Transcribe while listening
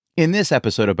In this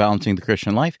episode of Balancing the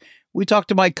Christian Life, we talked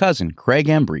to my cousin, Craig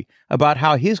Embry, about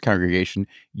how his congregation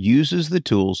uses the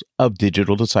tools of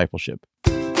digital discipleship.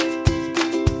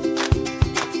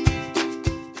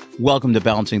 Welcome to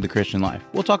Balancing the Christian Life.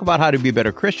 We'll talk about how to be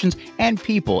better Christians and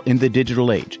people in the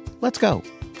digital age. Let's go.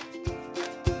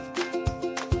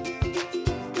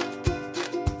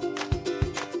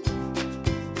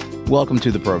 Welcome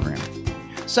to the program.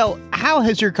 So, how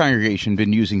has your congregation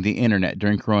been using the internet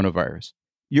during coronavirus?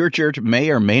 Your church may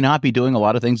or may not be doing a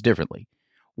lot of things differently.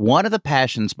 One of the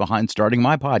passions behind starting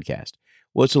my podcast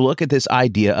was to look at this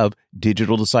idea of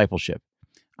digital discipleship.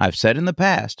 I've said in the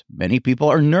past, many people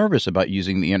are nervous about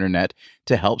using the internet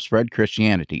to help spread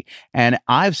Christianity. And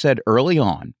I've said early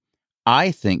on,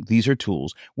 I think these are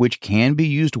tools which can be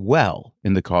used well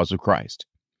in the cause of Christ.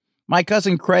 My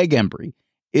cousin Craig Embry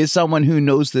is someone who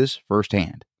knows this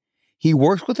firsthand. He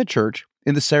works with a church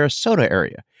in the Sarasota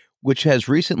area, which has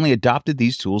recently adopted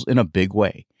these tools in a big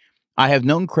way. I have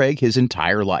known Craig his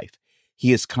entire life.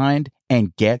 He is kind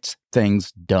and gets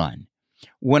things done.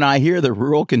 When I hear the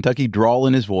rural Kentucky drawl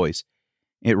in his voice,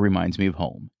 it reminds me of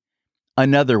home.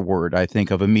 Another word I think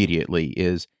of immediately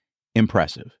is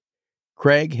impressive.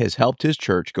 Craig has helped his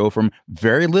church go from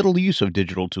very little use of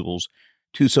digital tools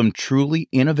to some truly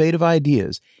innovative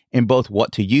ideas in both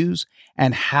what to use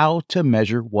and how to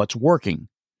measure what's working.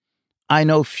 I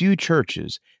know few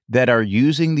churches that are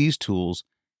using these tools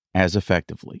as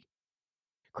effectively.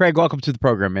 Craig, welcome to the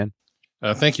program, man.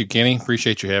 Thank you, Kenny.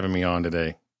 Appreciate you having me on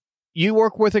today. You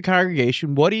work with a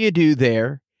congregation. What do you do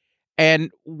there?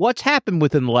 And what's happened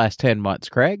within the last 10 months,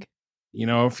 Craig? You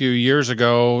know, a few years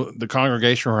ago, the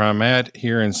congregation where I'm at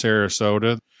here in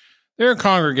Sarasota, they're a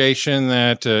congregation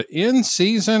that in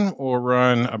season will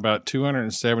run about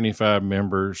 275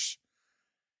 members.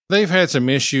 They've had some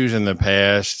issues in the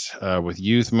past with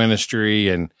youth ministry,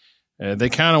 and they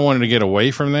kind of wanted to get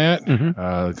away from that.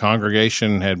 The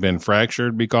congregation had been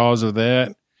fractured because of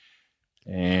that.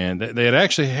 And they had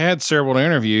actually had several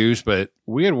interviews, but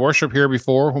we had worship here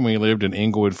before when we lived in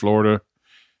Englewood, Florida.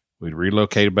 We'd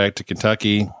relocated back to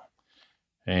Kentucky,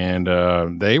 and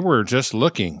they were just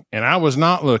looking, and I was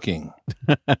not looking.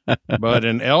 But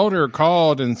an elder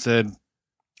called and said,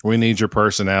 "We need your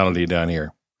personality down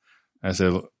here." I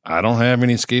said, "I don't have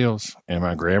any skills, and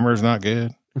my grammar is not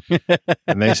good."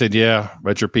 And they said, "Yeah,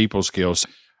 but your people skills."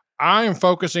 I am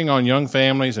focusing on young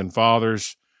families and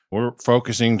fathers. We're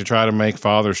focusing to try to make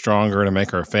fathers stronger, to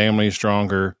make our families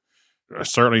stronger.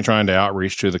 Certainly trying to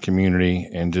outreach to the community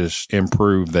and just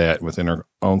improve that within our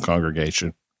own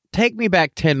congregation. Take me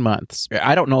back 10 months.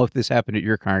 I don't know if this happened at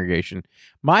your congregation.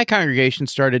 My congregation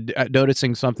started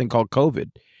noticing something called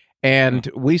COVID, and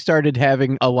we started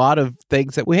having a lot of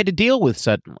things that we had to deal with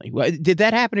suddenly. Did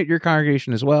that happen at your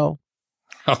congregation as well?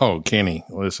 Oh, Kenny,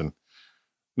 listen.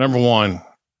 Number one,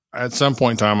 at some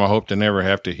point in time, I hope to never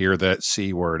have to hear that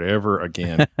C word ever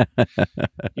again.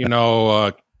 You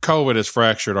know, COVID has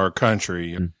fractured our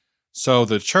country. So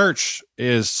the church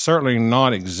is certainly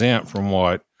not exempt from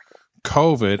what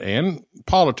COVID and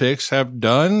politics have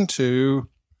done to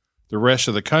the rest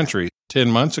of the country. 10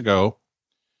 months ago,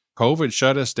 COVID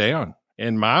shut us down.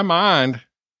 In my mind,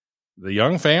 the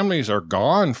young families are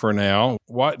gone for now.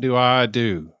 What do?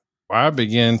 I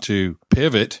begin to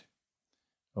pivot.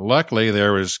 Luckily,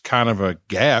 there was kind of a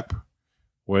gap,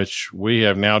 which we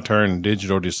have now turned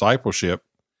digital discipleship.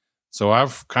 So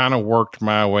I've kind of worked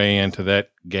my way into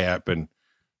that gap and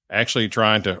actually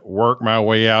trying to work my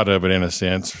way out of it in a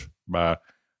sense by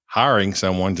hiring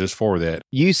someone just for that.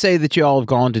 You say that you all have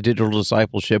gone to digital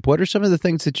discipleship. What are some of the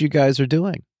things that you guys are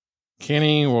doing?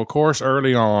 Kenny, well, of course,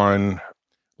 early on,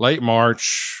 late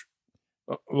March,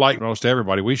 like most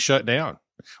everybody, we shut down.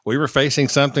 We were facing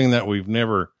something that we've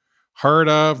never heard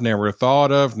of, never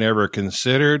thought of, never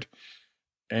considered.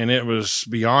 And it was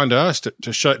beyond us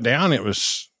to shut down. It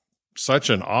was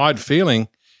such an odd feeling.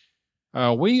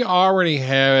 We already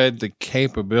had the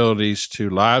capabilities to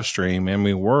live stream, and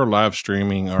we were live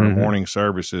streaming our morning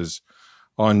services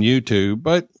on YouTube,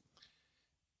 but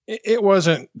it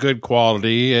wasn't good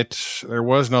quality. There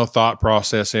was no thought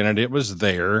process in it. It was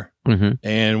there.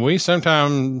 And we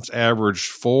sometimes averaged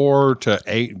 4 to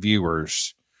 8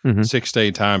 viewers,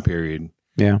 6-day time period.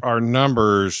 Yeah. Our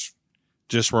numbers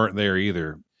just weren't there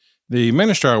either. The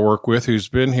minister I work with, who's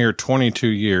been here 22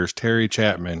 years, Terry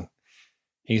Chapman,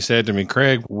 he said to me,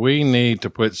 "Craig, we need to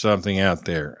put something out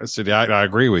there." I said, I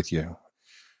agree with you.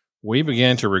 We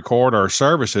began to record our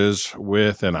services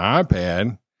with an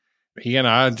iPad. He and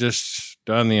I just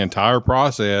done the entire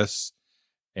process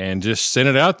and just sent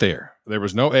it out there. There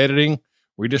was no editing.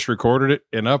 We just recorded it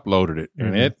and uploaded it.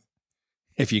 And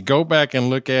if you go back and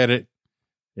look at it,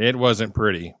 It wasn't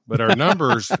pretty, but our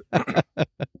numbers,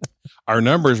 our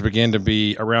numbers began to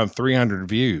be around 300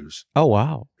 views. Oh,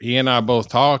 wow. He and I both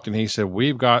talked, and he said,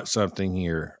 we've got something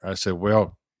here. I said,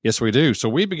 well, yes, we do. So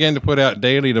we began to put out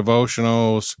daily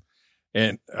devotionals,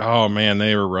 and oh man,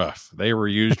 they were rough. They were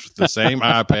used with the same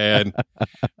iPad.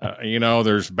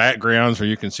 There's backgrounds where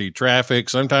you can see traffic.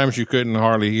 Sometimes you couldn't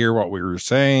hardly hear what we were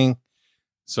saying.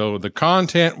 So the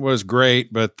content was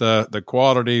great, but the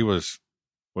quality was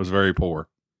very poor.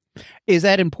 Is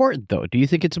that important, though? Do you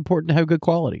think it's important to have good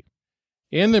quality?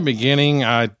 In the beginning,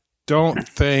 I don't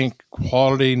think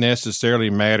quality necessarily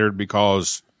mattered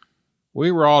because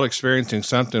we were all experiencing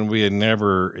something we had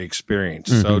never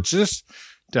experienced. Mm-hmm. So just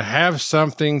to have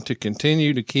something to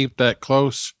continue to keep that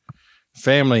close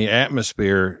family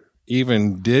atmosphere,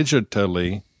 even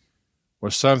digitally,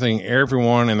 was something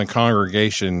everyone in the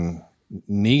congregation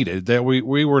needed that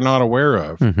we were not aware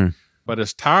of. Mm-hmm. But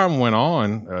as time went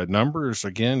on, numbers,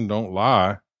 again, don't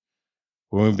lie.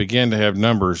 When we began to have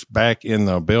numbers back in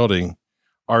the building,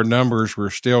 our numbers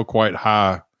were still quite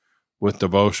high with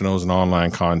devotionals and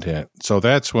online content. So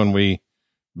that's when we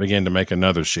began to make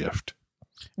another shift.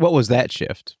 What was that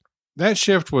shift? That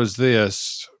shift was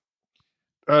this.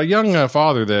 A young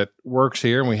father that works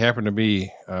here, and we happen to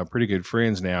be pretty good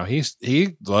friends now. He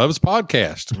loves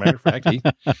podcasts. Matter of fact,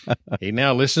 he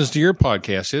now listens to your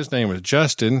podcast. His name is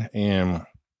Justin, and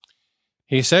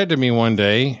he said to me one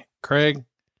day, Craig,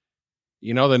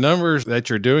 the numbers that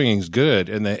you're doing is good,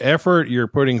 and the effort you're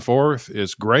putting forth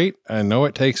is great. I know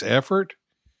it takes effort,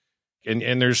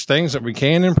 and there's things that we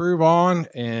can improve on,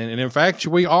 and in fact,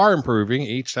 we are improving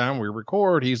each time we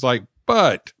record. He's like,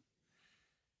 but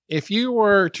if you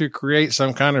were to create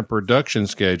some kind of production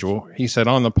schedule, he said,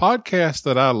 on the podcast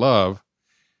that I love,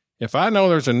 if I know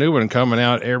there's a new one coming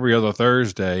out every other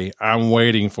Thursday, I'm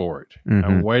waiting for it. Mm-hmm.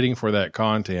 I'm waiting for that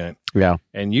content. Yeah.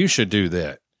 And you should do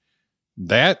that.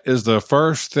 That is the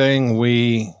first thing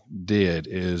we did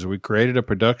is we created a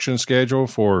production schedule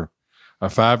for a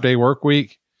 5-day work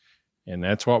week. And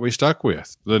that's what we stuck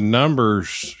with. The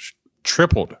numbers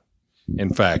tripled,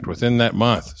 in fact, within that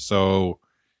month. So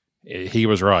he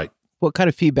was right. What kind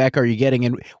of feedback are you getting,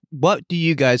 and what do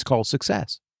you guys call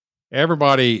success?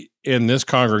 Everybody in this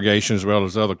congregation, as well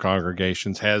as other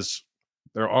congregations, has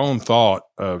their own thought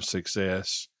of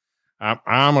success.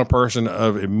 I'm a person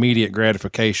of immediate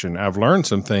gratification. I've learned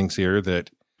some things here that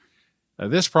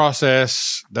this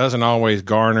process doesn't always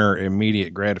garner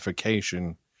immediate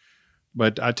gratification.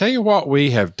 But I tell you what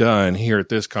we have done here at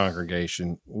this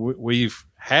congregation. We've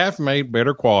made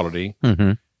better quality.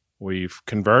 Mm-hmm. We've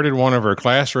converted one of our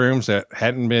classrooms that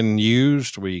hadn't been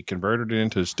used. We converted it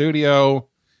into a studio.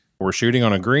 We're shooting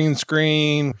on a green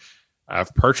screen.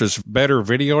 I've purchased better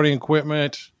videoing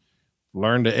equipment,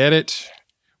 learned to edit.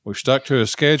 We've stuck to a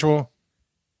schedule,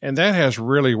 and that has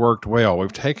really worked well.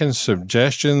 We've taken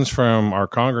suggestions from our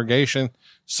congregation.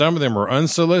 Some of them were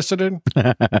unsolicited,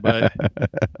 but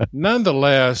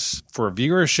nonetheless, for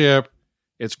viewership,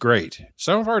 it's great.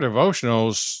 Some of our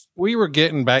devotionals, we were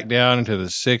getting back down into the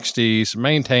 60s,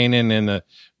 maintaining in the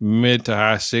mid to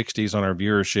high 60s on our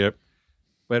viewership.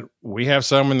 But we have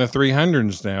some in the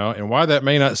 300s now. And while that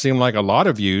may not seem like a lot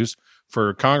of views for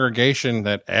a congregation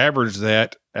that averaged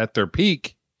that at their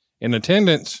peak in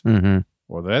attendance, mm-hmm.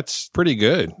 Well, that's pretty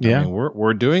good. Yeah. I mean,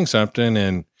 we're doing something,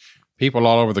 and people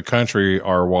all over the country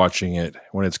are watching it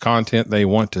when it's content they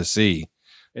want to see.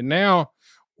 And now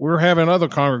we're having other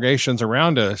congregations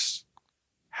around us.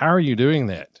 How are you doing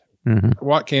that? Mm-hmm.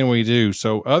 What can we do?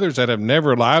 So others that have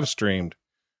never live streamed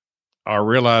are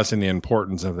realizing the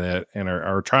importance of that and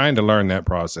are trying to learn that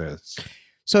process.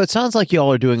 So it sounds like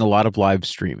y'all are doing a lot of live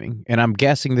streaming, and I'm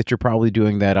guessing that you're probably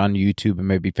doing that on YouTube and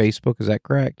maybe Facebook. Is that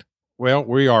correct? Well,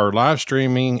 we are live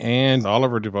streaming, and all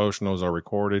of our devotionals are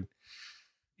recorded.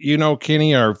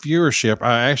 Kenny, our viewership,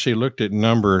 I actually looked at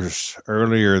numbers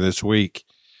earlier this week.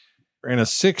 In a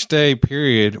 6-day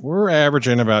period, we're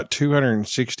averaging about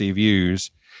 260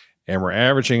 views, and we're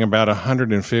averaging about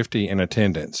 150 in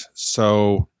attendance.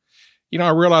 So, I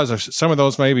realize some of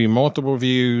those may be multiple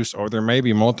views, or there may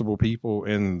be multiple people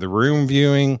in the room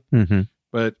viewing. Mm-hmm.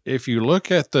 But if you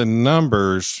look at the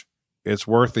numbers, it's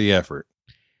worth the effort.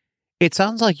 It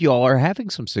sounds like y'all are having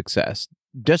some success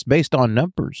just based on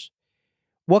numbers.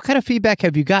 What kind of feedback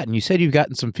have you gotten? You said you've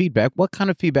gotten some feedback. What kind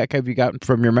of feedback have you gotten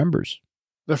from your members?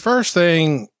 The first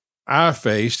thing I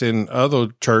faced, and other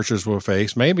churches will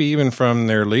face, maybe even from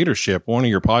their leadership, one of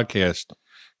your podcasts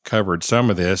covered some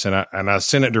of this, and I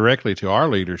sent it directly to our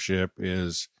leadership,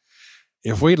 is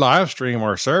if we live stream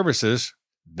our services,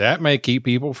 that may keep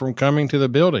people from coming to the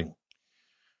building.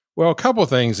 Well, a couple of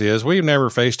things is we've never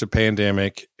faced a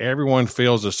pandemic. Everyone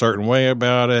feels a certain way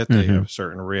about it. They have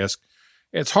certain risk.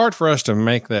 It's hard for us to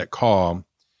make that call.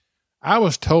 I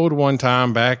was told one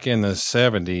time back in the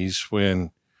 70s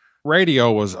when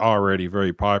radio was already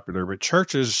very popular, but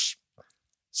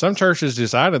some churches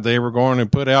decided they were going to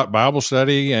put out Bible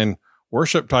study and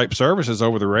worship type services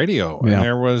over the radio. Yeah. And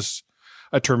there was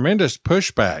a tremendous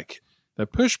pushback. The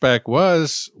pushback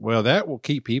was, well, that will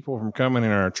keep people from coming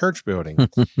in our church building.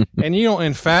 And,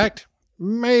 in fact,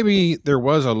 maybe there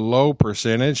was a low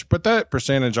percentage, but that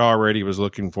percentage already was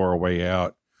looking for a way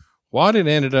out. What it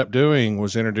ended up doing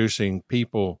was introducing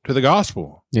people to the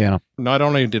gospel. Yeah. Not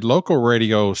only did local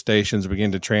radio stations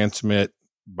begin to transmit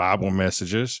Bible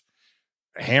messages,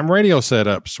 ham radio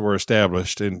setups were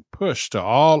established and pushed to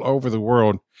all over the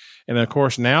world. And of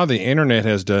course, now the internet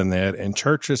has done that, and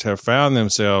churches have found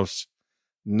themselves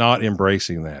not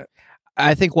embracing that.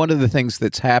 I think one of the things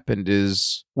that's happened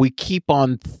is we keep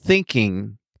on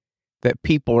thinking that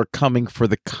people are coming for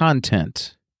the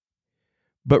content.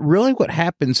 But really what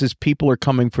happens is people are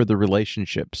coming for the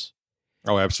relationships.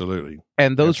 Oh, absolutely.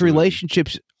 And those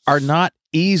relationships are not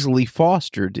easily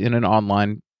fostered in an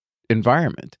online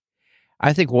environment.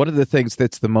 I think one of the things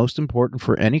that's the most important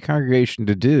for any congregation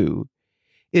to do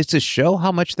is to show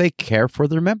how much they care for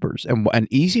their members. And an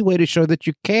easy way to show that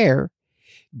you care,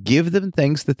 give them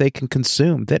things that they can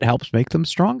consume that helps make them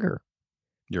stronger.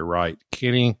 You're right.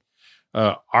 Kenny,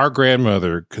 our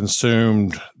grandmother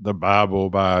consumed the Bible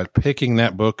by picking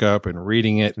that book up and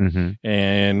reading it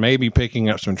and maybe picking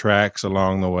up some tracts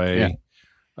along the way.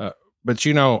 Yeah. But,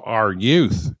 our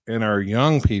youth and our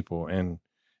young people and,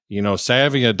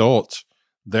 savvy adults,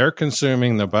 they're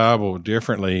consuming the Bible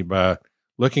differently by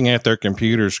looking at their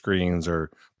computer screens or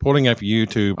pulling up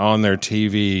YouTube on their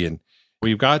TV. And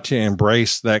we've got to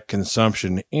embrace that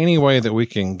consumption any way that we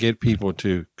can get people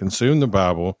to consume the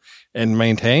Bible and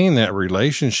maintain that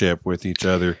relationship with each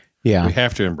other. Yeah. We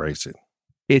have to embrace it.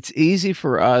 It's easy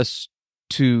for us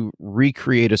to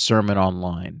recreate a sermon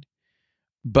online,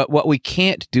 but what we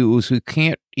can't do is we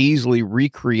can't easily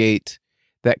recreate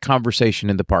that conversation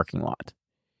in the parking lot.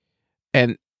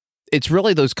 And it's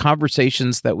really those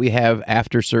conversations that we have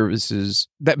after services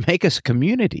that make us a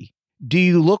community. Do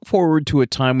you look forward to a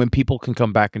time when people can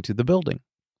come back into the building?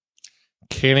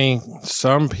 Kenny,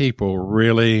 some people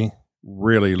really,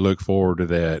 really look forward to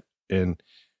that. And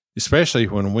especially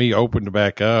when we opened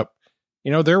back up,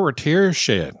 there were tears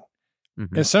shed.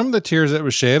 And some of the tears that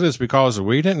were shed is because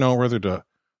we didn't know whether to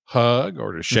hug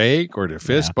or to shake or to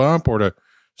fist bump or to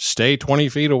stay 20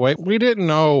 feet away. We didn't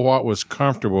know what was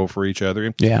comfortable for each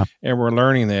other. Yeah. And we're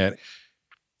learning that.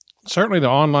 Certainly the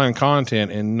online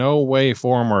content in no way,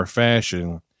 form, or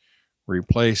fashion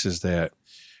replaces that.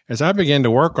 As I began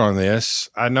to work on this,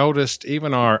 I noticed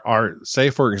even our say,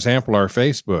 for example, our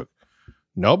Facebook,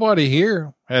 nobody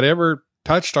here had ever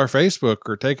touched our Facebook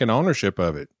or taken ownership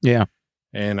of it. Yeah.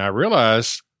 And I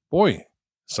realized, boy,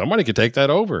 somebody could take that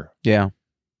over. Yeah.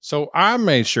 So I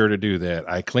made sure to do that.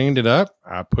 I cleaned it up.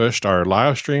 I pushed our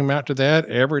live stream out to that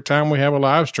every time we have a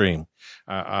live stream.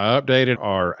 I updated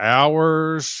our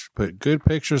hours, put good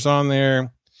pictures on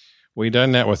there. We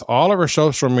done that with all of our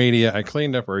social media. I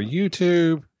cleaned up our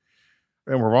YouTube.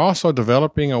 And we're also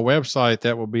developing a website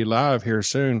that will be live here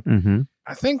soon.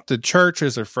 I think the church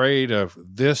is afraid of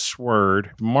this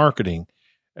word, marketing.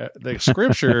 The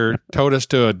scripture told us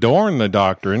to adorn the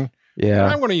doctrine. Yeah.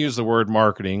 I'm going to use the word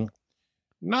marketing.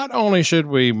 Not only should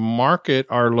we market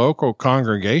our local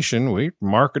congregation, we're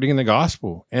marketing the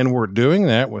gospel. And we're doing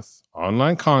that with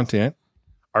online content,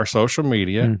 our social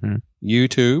media,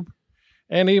 YouTube,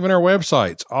 and even our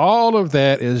websites. All of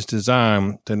that is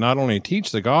designed to not only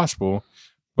teach the gospel,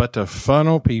 but to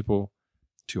funnel people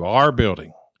to our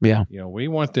building. Yeah. We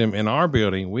want them in our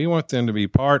building. We want them to be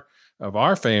part of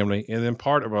our family and then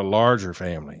part of a larger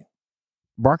family.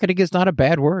 Marketing is not a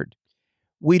bad word.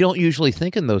 We don't usually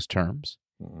think in those terms.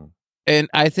 And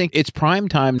I think it's prime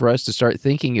time for us to start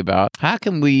thinking about how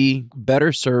can we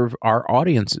better serve our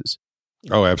audiences?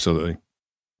 Oh, absolutely.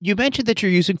 You mentioned that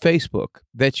you're using Facebook,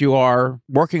 that you are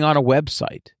working on a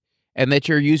website, and that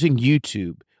you're using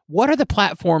YouTube. What are the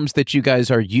platforms that you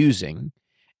guys are using?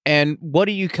 And what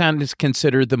do you kind of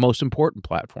consider the most important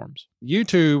platforms?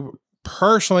 YouTube,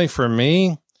 personally for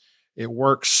me, it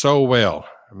works so well.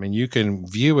 I mean, you can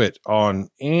view it on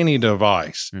any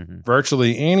device,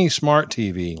 virtually any smart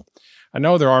TV. I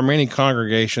know there are many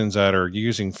congregations that are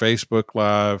using Facebook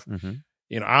Live.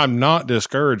 I'm not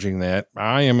discouraging that.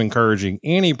 I am encouraging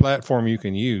any platform you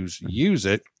can use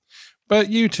it. But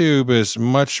YouTube is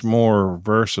much more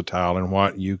versatile in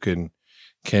what you can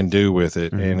do with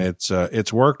it. And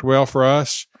it's worked well for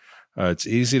us. It's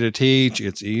easy to teach.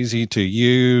 It's easy to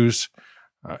use.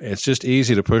 It's just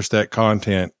easy to push that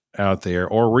content out there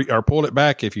or pull it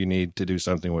back if you need to do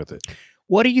something with it.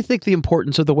 What do you think the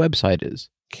importance of the website is?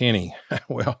 Kenny,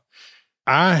 well,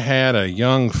 I had a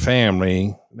young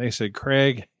family. They said,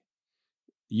 Craig,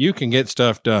 you can get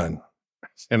stuff done.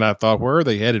 And I thought, where are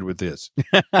they headed with this?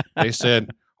 They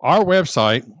said, our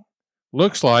website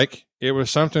looks like it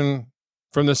was something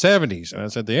from the 70s. And I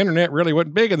said, the internet really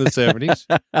wasn't big in the 70s.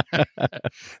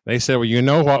 They said, well, you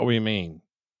know what we mean.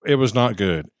 It was not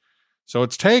good. So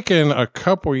it's taken a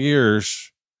couple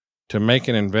years to make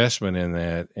an investment in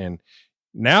that. And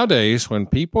nowadays, when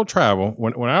people travel,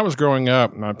 when I was growing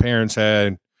up, my parents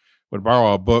would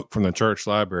borrow a book from the church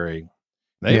library.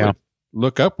 They would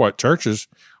look up what churches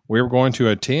we were going to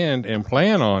attend and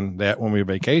plan on that when we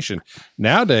vacation.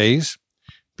 Nowadays,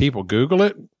 people Google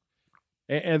it,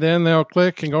 and then they'll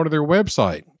click and go to their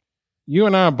website. You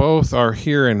and I both are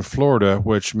here in Florida,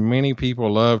 which many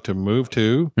people love to move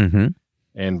to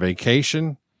and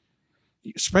vacation.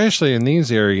 Especially in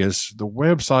these areas, the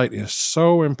website is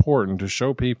so important to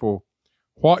show people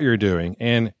what you're doing.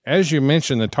 And as you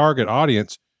mentioned, the target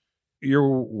audience, your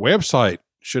website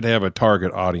should have a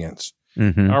target audience.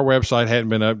 Our website hadn't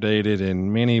been updated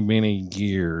in many, many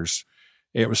years.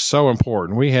 It was so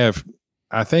important. We have,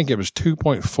 I think it was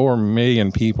 2.4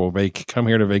 million people come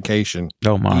here to vacation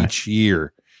each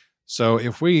year. So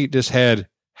if we just had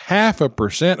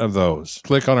 0.5% of those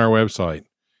click on our website,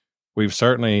 we've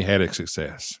certainly had a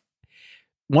success.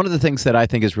 One of the things that I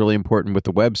think is really important with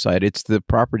the website, it's the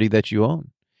property that you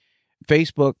own.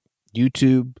 Facebook,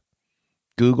 YouTube,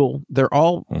 Google, they're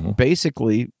all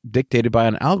basically dictated by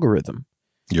an algorithm.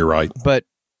 You're right. But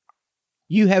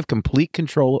you have complete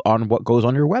control on what goes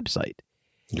on your website.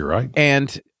 You're right.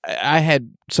 And I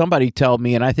had somebody tell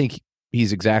me, and I think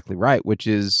he's exactly right, which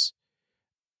is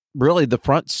really the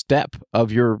front step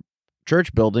of your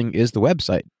church building is the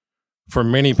website. For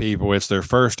many people, it's their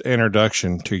first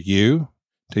introduction to you,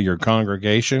 to your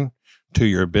congregation, to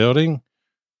your building,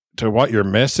 to what your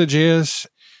message is.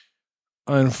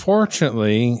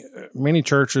 Unfortunately, many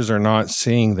churches are not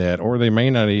seeing that, or they may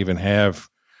not even have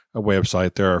a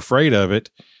website. They're afraid of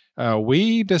it.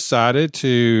 We decided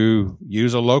to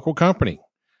use a local company.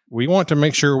 We want to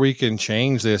make sure we can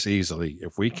change this easily.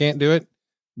 If we can't do it,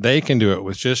 they can do it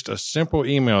with just a simple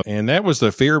email. And that was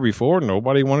the fear before.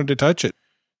 Nobody wanted to touch it.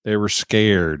 They were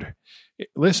scared.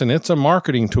 Listen, it's a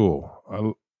marketing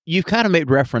tool. You've kind of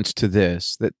made reference to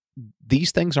this, that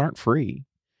these things aren't free.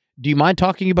 Do you mind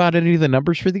talking about any of the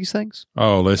numbers for these things?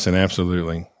 Oh, listen,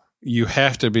 absolutely. You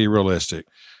have to be realistic.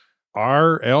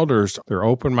 Our elders, they're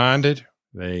open-minded.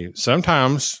 They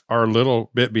sometimes are a little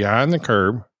bit behind the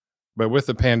curve, but with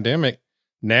the pandemic,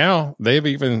 now they've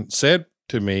even said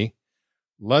to me,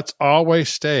 let's always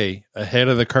stay ahead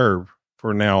of the curve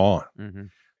from now on.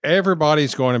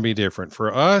 Everybody's going to be different.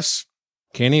 For us,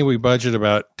 Kenny, we budget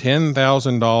about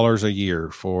 $10,000 a year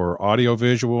for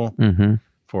audiovisual,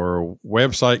 for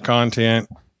website content,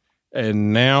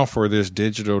 and now for this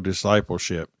digital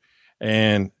discipleship.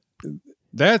 And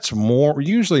that's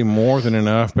usually more than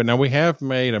enough. But now we have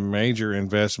made a major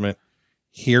investment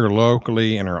here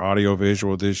locally in our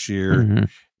audiovisual this year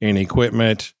in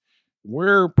equipment.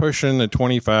 We're pushing the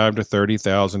 $25,000 to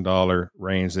 $30,000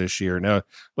 range this year. Now,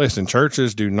 listen,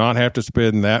 churches do not have to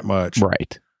spend that much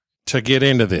to get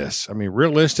into this. I mean,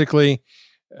 realistically,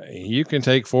 you can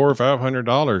take $400 or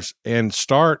 $500 and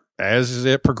start as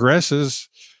it progresses.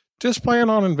 Just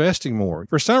plan on investing more.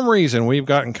 For some reason, we've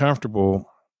gotten comfortable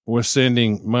with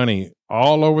sending money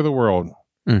all over the world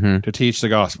to teach the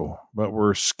gospel, but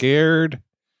we're scared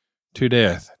to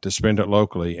death to spend it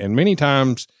locally. And many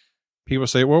times people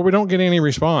say, well, we don't get any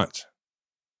response.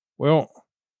 Well,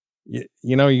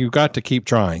 you know, you've got to keep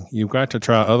trying. You've got to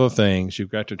try other things.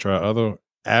 You've got to try other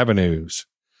avenues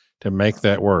to make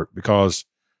that work, because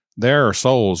there are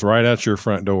souls right out your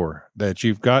front door that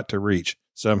you've got to reach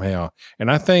somehow.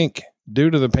 And I think due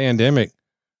to the pandemic,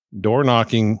 door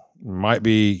knocking might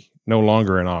be no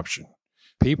longer an option.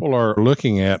 People are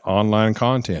looking at online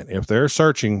content. If they're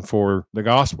searching for the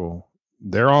gospel,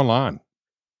 they're online.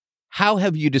 How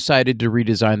have you decided to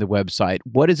redesign the website?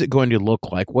 What is it going to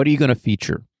look like? What are you going to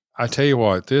feature? I tell you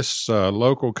what, this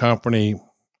local company,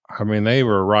 I mean, they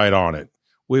were right on it.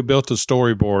 We built a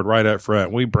storyboard right up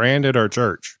front. We branded our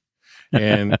church.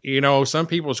 And, you know, some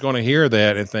people's going to hear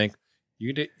that and think,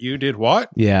 you did what?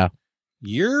 Yeah.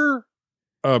 You're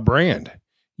a brand.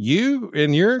 You,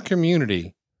 in your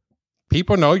community,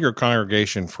 people know your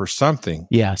congregation for something.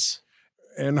 Yes.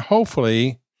 And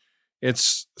hopefully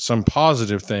it's some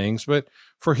positive things. But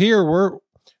for here,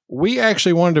 we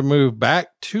actually wanted to move back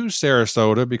to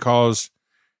Sarasota because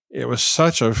It was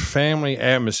such a family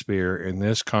atmosphere in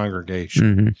this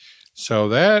congregation. Mm-hmm. So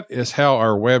that is how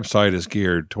our website is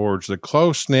geared towards the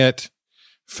close-knit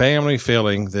family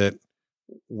feeling that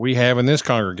we have in this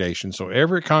congregation. So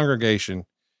every congregation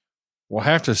will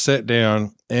have to sit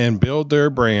down and build their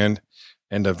brand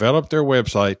and develop their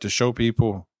website to show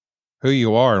people who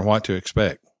you are and what to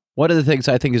expect. One of the things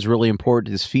I think is really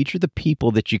important is feature the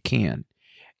people that you can.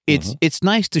 It's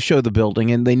nice to show the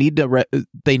building, and they need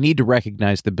to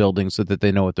recognize the building so that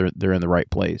they know what they're in the right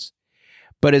place.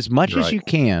 But as much as you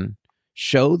can,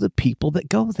 show the people that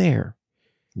go there.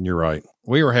 You're right.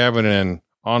 We were having an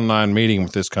online meeting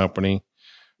with this company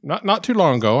not too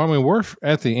long ago. I mean, we're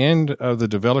at the end of the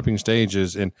developing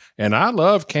stages, and I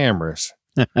love cameras.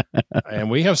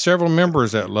 And we have several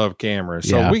members that love cameras.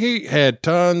 So we had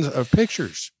tons of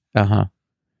pictures. Uh-huh.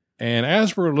 And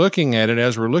as we're looking at it,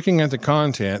 as we're looking at the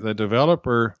content, the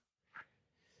developer,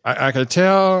 I could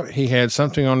tell he had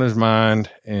something on his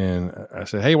mind. And I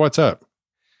said, hey, what's up?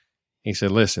 He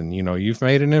said, listen, you've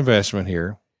made an investment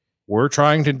here. We're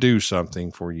trying to do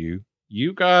something for you.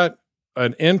 You got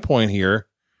an endpoint here.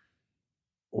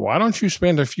 Why don't you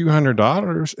spend a few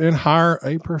 $100s and hire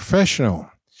a professional?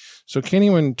 So,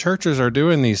 Kenny, when churches are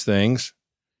doing these things,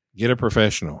 get a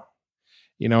professional.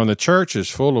 And the church is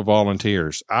full of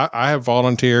volunteers. I have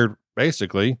volunteered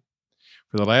basically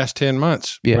for the last 10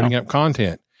 months putting up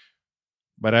content.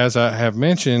 But as I have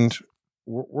mentioned,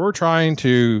 we're trying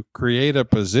to create a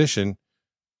position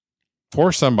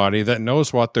for somebody that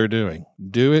knows what they're doing.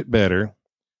 Do it better.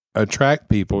 Attract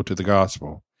people to the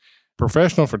gospel.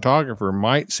 Professional photographer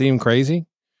might seem crazy,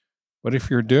 but if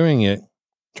you're doing it,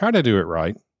 try to do it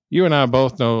right. You and I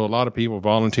both know a lot of people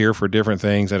volunteer for different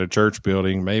things at a church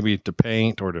building, maybe to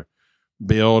paint or to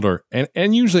build,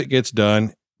 and usually it gets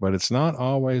done, but it's not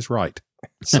always right.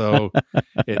 So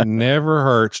it never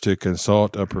hurts to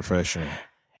consult a professional.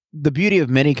 The beauty of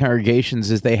many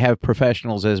congregations is they have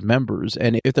professionals as members,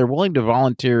 and if they're willing to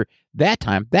volunteer that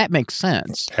time, that makes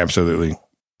sense. Absolutely.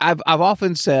 I've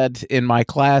often said in my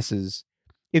classes,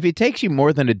 if it takes you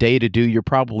more than a day to do, you're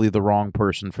probably the wrong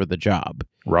person for the job.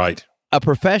 Right. A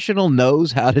professional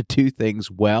knows how to do things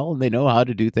well, and they know how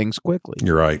to do things quickly.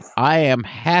 You're right. I am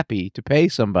happy to pay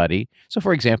somebody. So,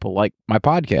 for example, like my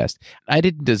podcast, I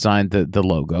didn't design the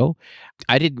logo.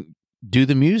 I didn't do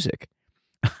the music.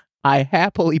 I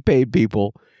happily paid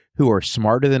people who are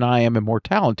smarter than I am and more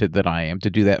talented than I am to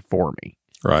do that for me.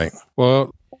 Right.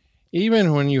 Well,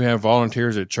 even when you have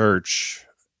volunteers at church,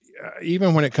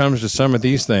 even when it comes to some of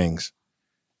these things,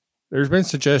 there's been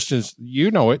suggestions,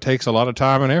 it takes a lot of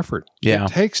time and effort. Yeah.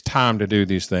 It takes time to do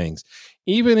these things.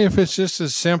 Even if it's just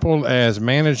as simple as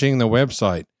managing the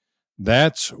website,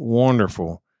 that's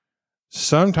wonderful.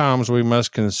 Sometimes we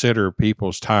must consider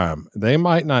people's time. They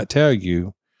might not tell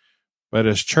you, but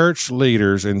as church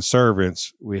leaders and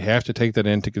servants, we have to take that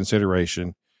into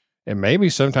consideration. And maybe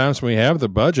sometimes when we have the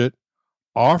budget,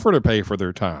 offer to pay for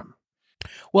their time.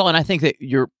 Well, and I think that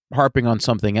you're harping on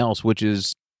something else, which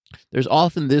is there's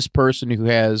often this person who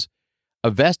has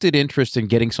a vested interest in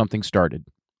getting something started,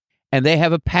 and they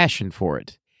have a passion for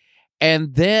it.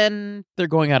 And then they're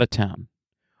going out of town,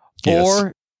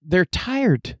 or they're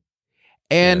tired,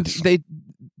 and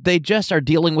they just are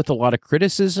dealing with a lot of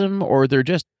criticism, or they're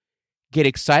just get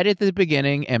excited at the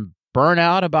beginning and burn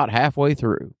out about halfway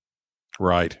through.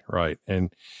 Right.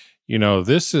 And,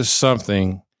 this is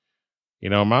something,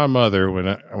 my mother,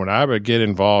 when I would get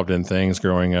involved in things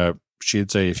growing up,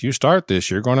 she'd say, if you start this,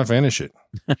 you're going to finish it.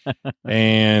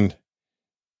 And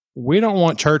we don't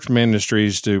want church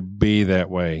ministries to be that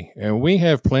way. And we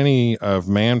have plenty of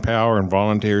manpower and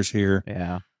volunteers here.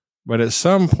 Yeah. But at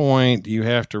some point, you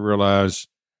have to realize,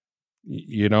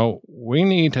 we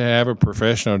need to have a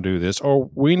professional do this, or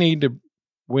we need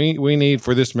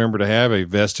for this member to have a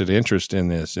vested interest in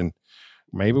this. And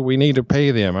maybe we need to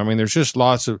pay them. I mean, there's just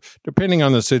lots of, depending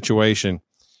on the situation,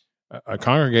 a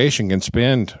congregation can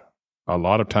spend a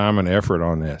lot of time and effort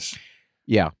on this.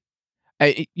 Yeah.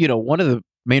 One of the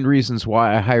main reasons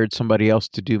why I hired somebody else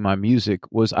to do my music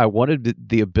was I wanted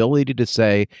the ability to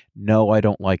say, no, I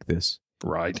don't like this.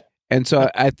 Right. And so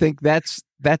I think that's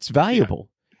valuable.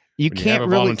 Yeah. You can't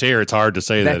have a volunteer, it's hard to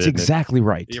say that. That's exactly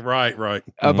right. You're right.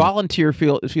 A volunteer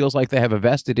feels like they have a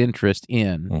vested interest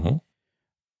in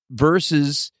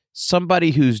versus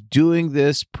somebody who's doing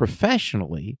this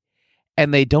professionally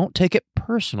and they don't take it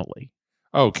personally.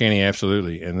 Oh, Kenny,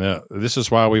 absolutely. And this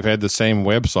is why we've had the same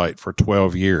website for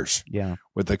 12 years. Yeah.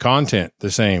 With the content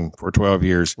the same for 12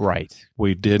 years. Right.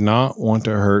 We did not want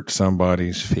to hurt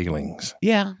somebody's feelings.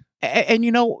 Yeah. And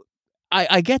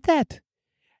I get that.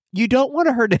 You don't want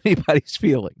to hurt anybody's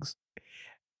feelings.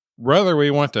 Whether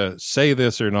we want to say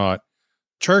this or not,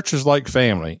 church is like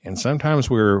family, and sometimes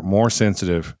we're more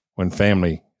sensitive when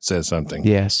family says something.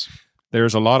 Yes.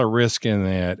 There's a lot of risk in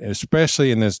that,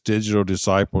 especially in this digital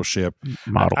discipleship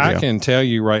Model. I can tell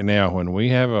you right now, when we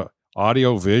have a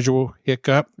audio visual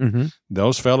hiccup,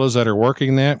 those fellows that are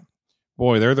working that,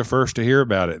 boy, they're the first to hear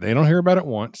about it. They don't hear about it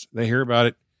once. They hear about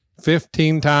it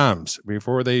 15 times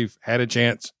before they've had a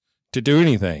chance to do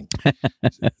anything.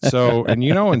 So, and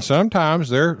and sometimes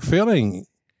their feelings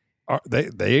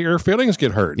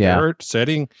get hurt. Yeah.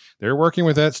 They're working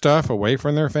with that stuff away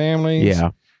from their families.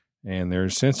 Yeah. And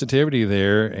there's sensitivity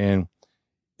there. And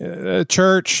the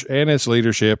church and its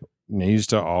leadership needs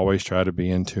to always try to be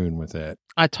in tune with that.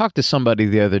 I talked to somebody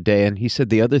the other day, and he said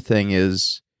the other thing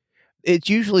is it's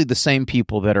usually the same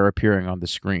people that are appearing on the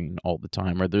screen all the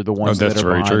time, or they're the ones that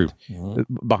are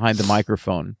behind the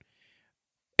microphone.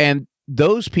 And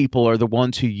those people are the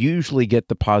ones who usually get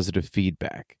the positive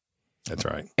feedback. That's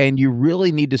right. And you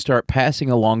really need to start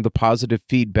passing along the positive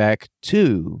feedback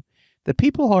to the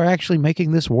people who are actually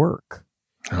making this work.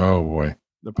 Oh, boy.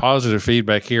 The positive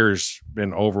feedback here has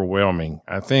been overwhelming.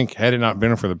 I think had it not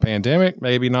been for the pandemic,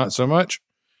 maybe not so much,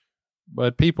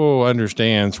 but people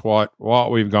understand what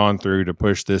we've gone through to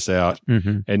push this out.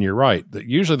 And you're right.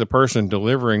 Usually the person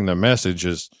delivering the message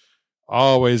is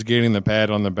always getting the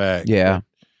pat on the back. Yeah.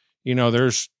 But,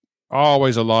 there's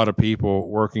always a lot of people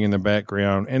working in the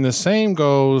background. And the same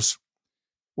goes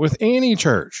with any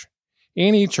church,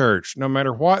 no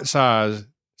matter what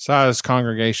size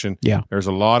congregation. Yeah. There's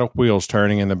a lot of wheels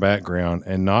turning in the background,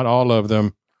 and not all of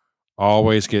them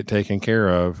always get taken care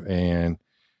of. And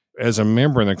as a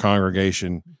member in the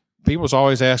congregation, people's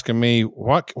always asking me,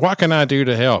 what can I do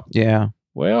to help? Yeah.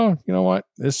 Well, you know what?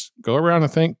 Just go around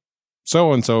and think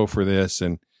so-and-so for this.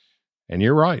 And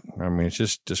you're right. I mean,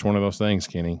 it's just one of those things,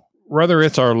 Kenny. Whether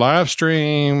it's our live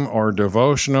stream or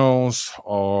devotionals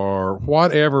or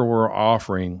whatever we're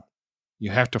offering,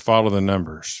 you have to follow the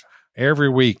numbers. Every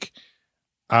week,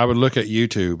 I would look at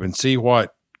YouTube and see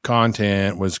what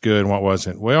content was good and what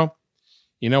wasn't. Well,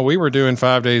 we were doing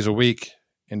 5 days a week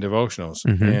in devotionals.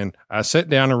 And I sat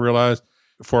down and realized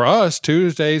for us,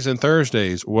 Tuesdays and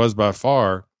Thursdays was by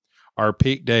far our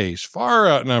peak days, far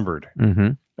outnumbered.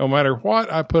 No matter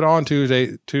what I put on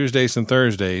Tuesdays and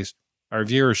Thursdays, our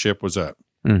viewership was up.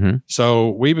 So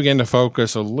we began to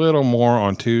focus a little more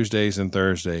on Tuesdays and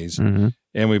Thursdays,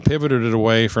 and we pivoted it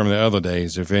away from the other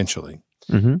days eventually.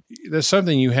 That's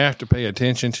something you have to pay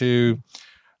attention to.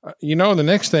 The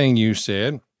next thing you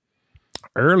said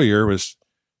earlier was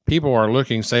people are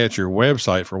looking, say, at your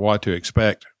website for what to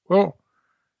expect. Well,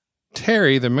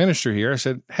 Terry, the minister here, I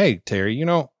said, hey, Terry,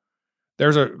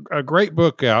 there's a great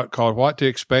book out called What to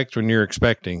Expect When You're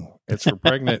Expecting. It's for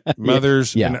pregnant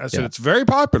mothers. And I said, it's very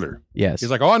popular. Yes.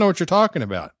 He's like, oh, I know what you're talking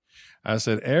about. I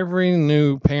said, every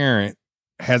new parent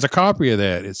has a copy of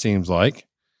that, it seems like.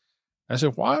 I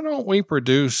said, why don't we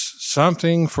produce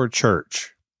something for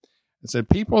church? I said,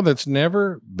 people that's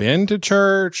never been to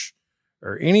church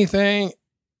or anything,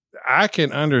 I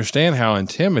can understand how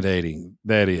intimidating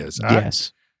that is.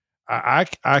 Yes. I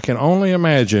can only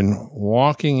imagine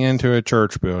walking into a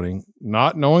church building,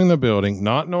 not knowing the building,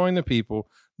 not knowing the people,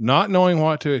 not knowing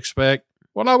what to expect.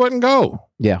 Well, I wouldn't go.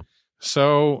 Yeah.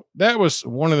 So that was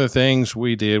one of the things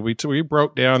we did. We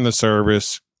broke down the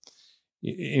service,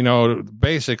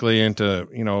 basically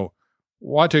into,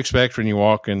 what to expect when you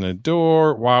walk in the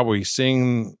door, why we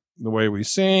sing the way we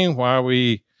sing, why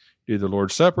we do the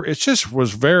Lord's Supper. It just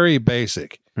was very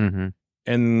basic.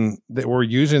 And that we're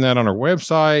using that on our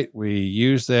website. We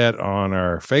use that on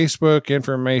our Facebook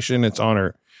information. It's on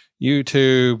our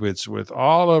YouTube. It's with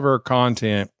all of our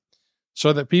content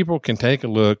so that people can take a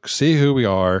look, see who we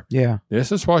are. Yeah.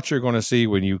 This is what you're going to see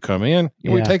when you come in.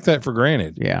 Yeah. We take that for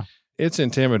granted. Yeah. It's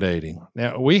intimidating.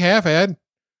 Now, we have had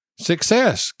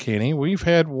success, Kenny. We've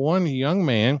had one young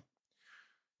man,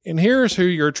 and here's who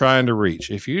you're trying to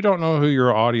reach. If you don't know who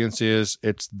your audience is,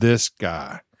 it's this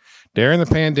guy. During the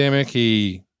pandemic,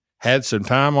 he had some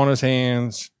time on his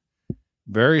hands.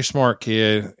 Very smart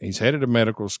kid. He's headed to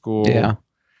medical school. Yeah.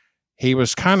 He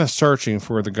was kind of searching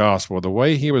for the gospel. The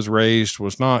way he was raised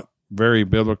was not very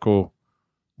biblical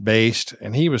based,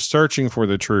 and he was searching for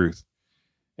the truth.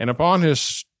 And upon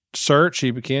his search,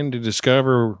 he began to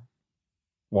discover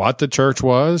what the church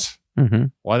was,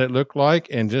 what it looked like,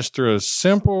 and just through a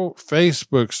simple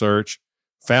Facebook search,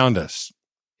 found us.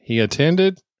 He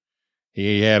attended.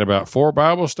 He had about 4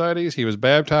 Bible studies. He was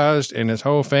baptized, and his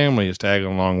whole family is tagging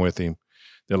along with him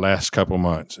the last couple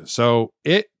months. So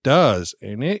it does,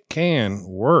 and it can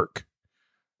work.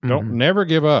 Don't never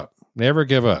give up. Never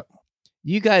give up.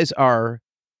 You guys are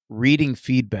reading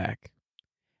feedback,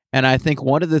 And I think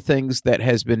one of the things that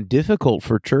has been difficult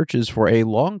for churches for a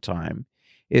long time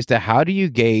is to how do you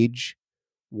gauge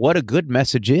what a good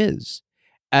message is?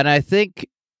 And I think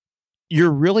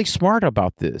you're really smart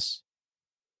about this.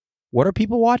 What are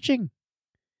people watching?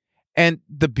 And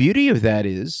the beauty of that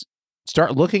is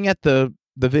start looking at the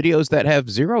videos that have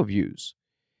 0 views.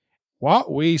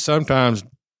 What we sometimes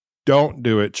don't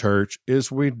do at church is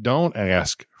we don't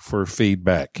ask for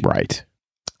feedback. Right.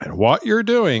 And what you're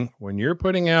doing when you're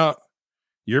putting out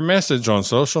your message on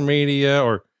social media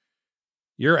or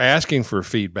you're asking for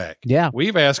feedback. Yeah.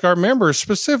 We've asked our members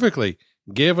specifically,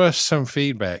 give us some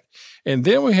feedback. And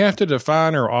then we have to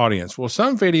define our audience. Well,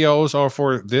 some videos are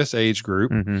for this age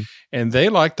group, and they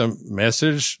like the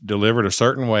message delivered a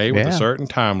certain way with a certain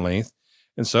time length.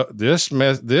 And so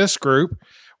this group,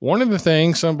 one of the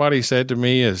things somebody said to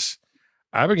me is,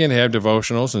 I began to have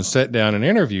devotionals and sit down and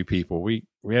interview people. We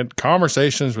had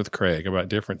conversations with Craig about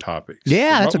different topics.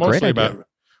 Yeah, that's a great idea.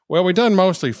 We've done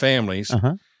mostly families.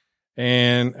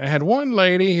 And I had one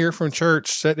lady here from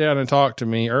church sit down and talk to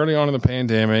me early on in the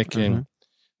pandemic, and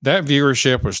that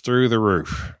viewership was through the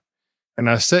roof. And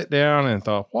I sat down and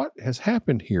thought, what has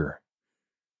happened here?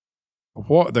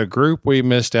 What the group we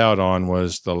missed out on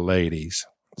was the ladies.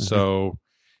 So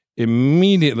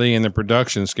immediately in the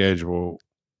production schedule,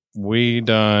 we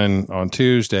done on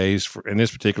Tuesdays, in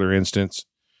this particular instance,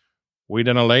 we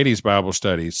done a ladies' Bible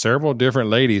study. Several different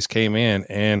ladies came in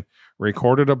and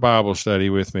recorded a Bible study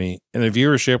with me, and the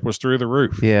viewership was through the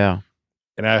roof. Yeah.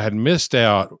 And I had missed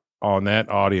out on that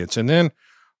audience. And then,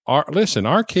 our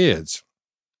kids,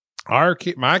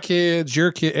 my kids,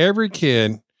 your kid, every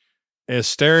kid is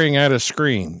staring at a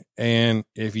screen. And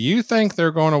if you think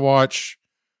they're going to watch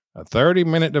a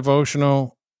 30-minute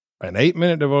devotional, an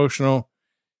 8-minute devotional,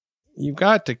 you've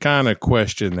got to kind of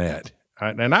question that.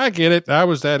 And I get it. I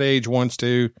was that age once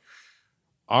too.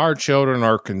 Our children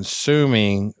are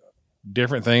consuming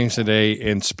different things today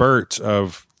in spurts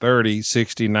of 30,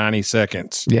 60, 90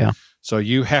 seconds. Yeah. So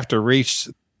you have to reach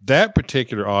that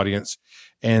particular audience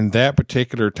and that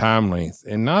particular time length.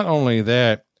 And not only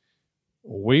that,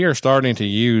 we are starting to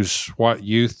use what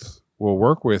youth will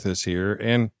work with us here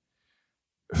and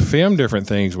film different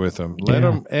things with them. Let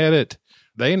them edit.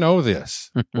 They know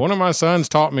this. One of my sons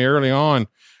taught me early on.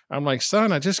 I'm like,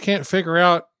 son, I just can't figure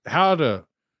out how to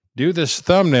do this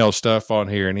thumbnail stuff on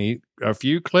here. And a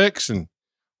few clicks and,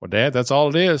 well, Dad, that's all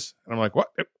it is. And I'm like, what?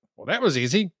 Well, that was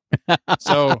easy.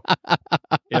 So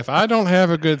if I don't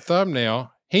have a good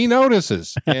thumbnail, he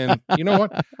notices. And you know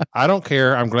what? I don't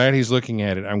care. I'm glad he's looking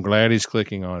at it. I'm glad he's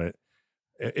clicking on it.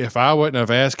 If I wouldn't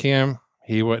have asked him,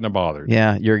 he wouldn't have bothered.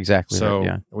 Yeah, you're exactly right.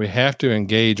 So we have to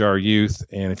engage our youth.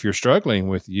 And if you're struggling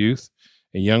with youth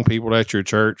and young people at your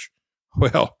church,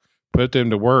 well, put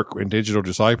them to work in digital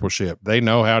discipleship. They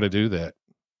know how to do that.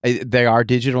 They are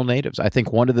digital natives. I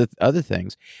think one of the other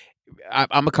things,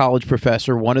 I'm a college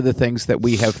professor. One of the things that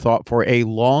we have thought for a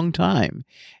long time,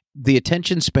 the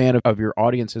attention span of your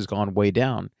audience has gone way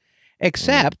down.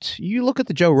 Except you look at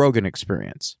the Joe Rogan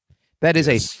Experience. That is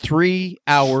a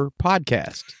 3-hour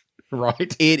podcast.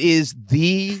 Right. It is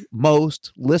the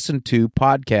most listened to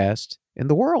podcast in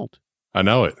the world. I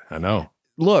know it. I know.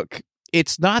 Look,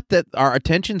 it's not that our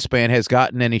attention span has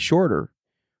gotten any shorter.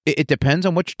 It depends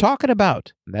on what you're talking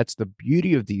about. And that's the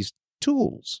beauty of these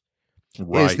tools,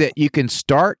 is that you can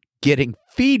start getting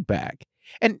feedback.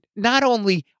 And not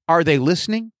only are they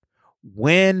listening,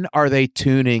 when are they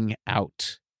tuning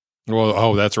out?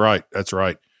 Well, that's right. That's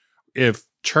right. If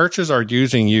churches are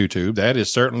using YouTube, that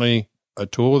is certainly a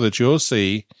tool that you'll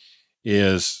see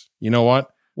is, you know what?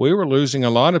 We were losing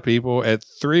a lot of people at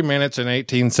 3 minutes and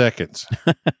 18 seconds.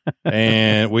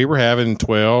 And we were having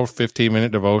 12,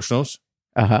 15-minute devotionals.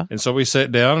 And so we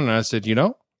sat down and I said,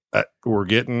 we're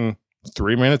getting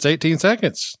 3 minutes, 18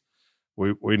 seconds.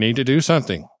 We need to do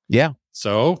something. Yeah.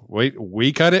 So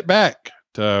we cut it back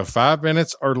to 5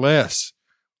 minutes or less.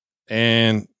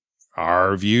 And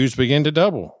our views begin to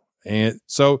double. And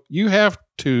so you have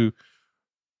to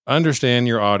understand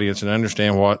your audience and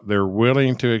understand what they're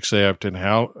willing to accept and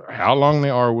how long they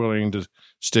are willing to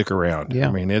stick around. Yeah.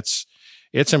 I mean, it's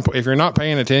if you're not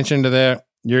paying attention to that,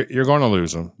 you're going to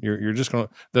lose them. You're just going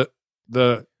to,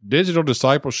 the digital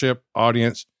discipleship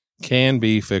audience can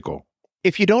be fickle.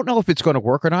 If you don't know if it's going to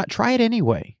work or not, try it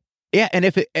anyway. Yeah. And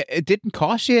if it didn't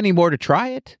cost you any more to try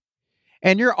it,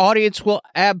 and your audience will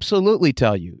absolutely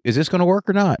tell you, is this going to work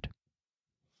or not?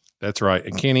 That's right.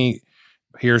 And Kenny,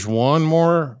 here's one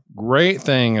more great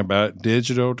thing about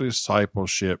digital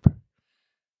discipleship.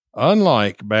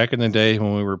 Unlike back in the day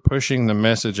when we were pushing the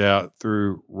message out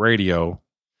through radio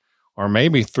or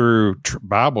maybe through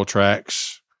Bible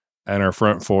tracts and our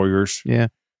front foyers. Yeah.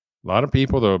 A lot of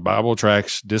people, the Bible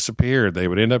tracts disappeared. They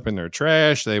would end up in their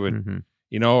trash. They would,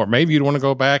 or maybe you'd want to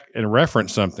go back and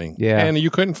reference something. Yeah. And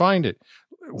you couldn't find it.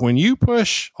 When you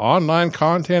push online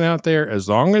content out there, as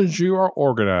long as you are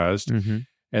organized and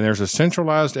there's a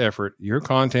centralized effort, your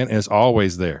content is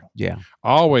always there. Yeah.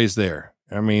 Always there.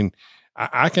 I mean,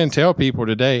 I can tell people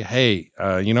today, hey,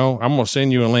 I'm going to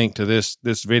send you a link to this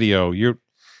video. You're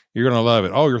going to love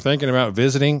it. Oh, you're thinking about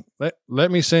visiting?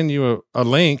 Let me send you a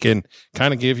link and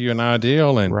kind of give you an idea.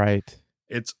 And right.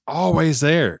 It's always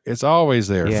there. It's always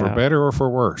there for better or for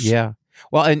worse. Yeah.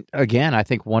 Well, and again, I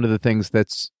think one of the things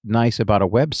that's nice about a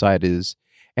website is,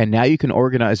 and now you can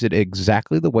organize it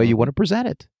exactly the way you want to present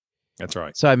it. That's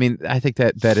right. So, I mean, I think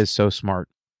that is so smart.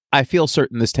 I feel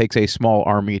certain this takes a small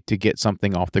army to get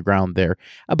something off the ground there.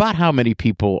 About how many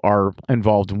people are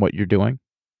involved in what you're doing?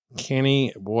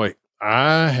 Kenny, boy,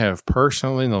 I have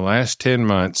personally in the last 10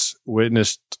 months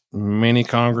witnessed many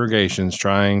congregations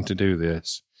trying to do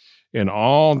this in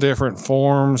all different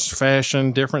forms,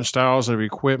 fashion, different styles of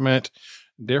equipment,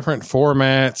 different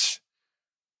formats.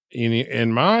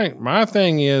 And my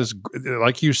thing is,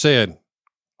 like you said,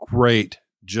 great,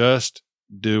 just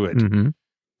do it.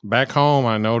 Back home,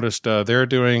 I noticed they're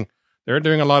doing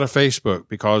a lot of Facebook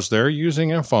because they're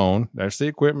using a phone. That's the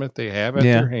equipment they have at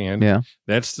their hand. Yeah.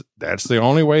 That's the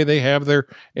only way they have their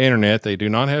internet. They do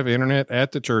not have internet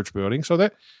at the church building. So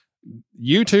that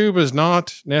YouTube is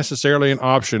not necessarily an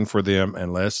option for them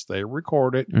unless they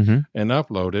record it and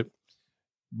upload it.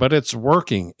 But it's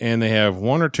working. And they have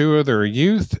one or two of their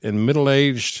youth and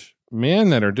middle-aged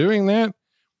men that are doing that.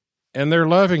 And they're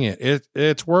loving it.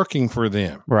 It's working for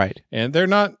them. Right. And they're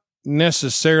not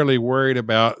necessarily worried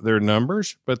about their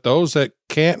numbers, but those that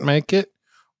can't make it,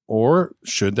 or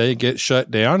should they get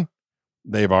shut down,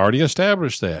 they've already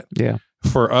established that. Yeah.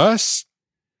 For us,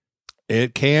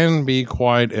 it can be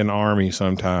quite an army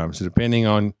sometimes, depending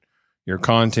on your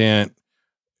content.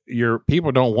 Your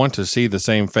people don't want to see the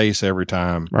same face every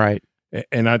time. Right.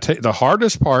 And the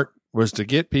hardest part was to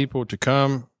get people to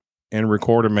come and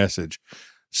record a message.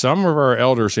 Some of our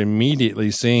elders immediately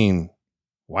seen,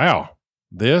 wow,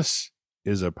 this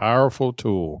is a powerful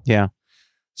tool. Yeah.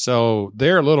 So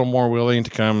they're a little more willing to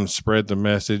come spread the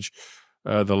message.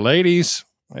 The ladies,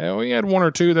 we had one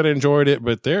or two that enjoyed it,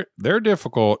 but they're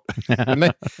difficult.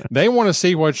 And they want to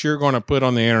see what you're going to put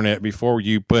on the internet before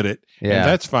you put it. Yeah. And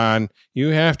that's fine. You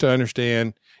have to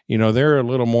understand, they're a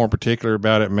little more particular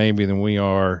about it maybe than we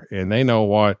are. And they know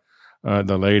what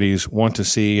the ladies want to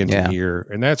see and to hear.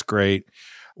 And that's great.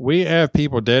 We have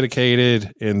people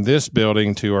dedicated in this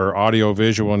building to our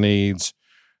audio-visual needs.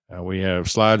 We have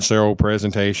slideshow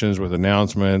presentations with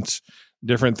announcements,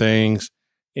 different things.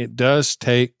 It does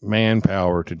take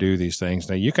manpower to do these things.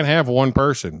 Now, you can have one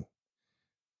person,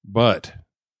 but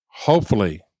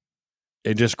hopefully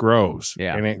it just grows.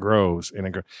 Yeah. And it grows. And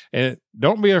it grows. And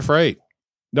don't be afraid.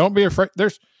 Don't be afraid.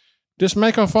 Just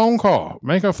make a phone call.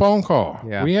 Make a phone call.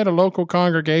 Yeah. We had a local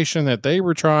congregation that they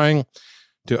were trying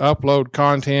to upload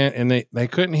content and they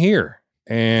couldn't hear.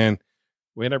 And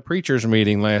we had a preacher's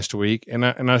meeting last week and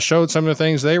I showed some of the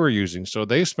things they were using. So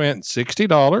they spent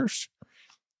 $60,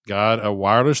 got a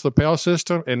wireless lapel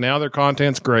system, and now their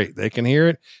content's great. They can hear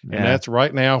it. And that's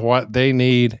right now what they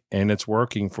need. And it's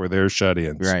working for their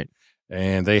shut-ins. Right.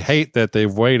 And they hate that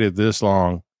they've waited this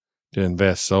long to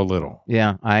invest so little.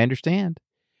 Yeah, I understand.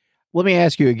 Let me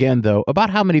ask you again, though,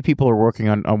 about how many people are working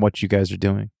on what you guys are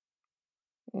doing?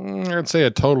 I'd say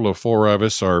a total of 4 of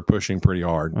us are pushing pretty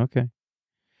hard. Okay.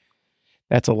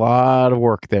 That's a lot of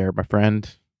work there, my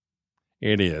friend.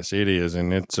 It is.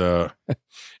 And it's,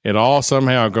 it all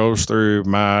somehow goes through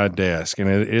my desk, and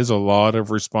it is a lot of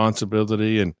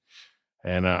responsibility. And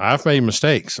I've made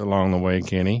mistakes along the way,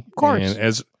 Kenny. Of course.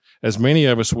 And as many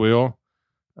of us will,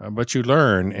 but you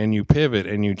learn and you pivot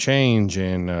and you change.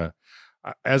 And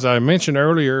as I mentioned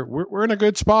earlier, we're in a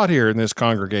good spot here in this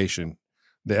congregation.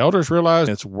 The elders realize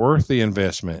it's worth the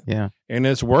investment. Yeah. And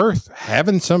it's worth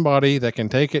having somebody that can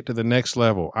take it to the next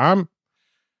level. I'm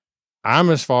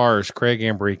as far as Craig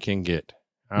Embry can get.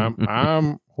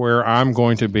 I'm where I'm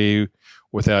going to be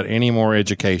without any more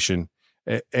education.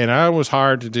 And I was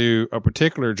hired to do a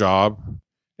particular job,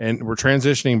 and we're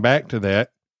transitioning back to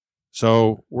that.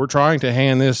 So we're trying to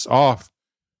hand this off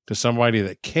to somebody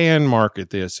that can market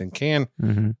this and can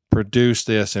produce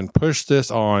this and push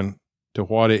this on to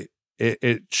what it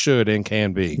should and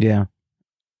can be. Yeah.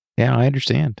 Yeah, I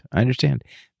understand.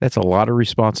 That's a lot of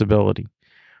responsibility.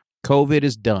 COVID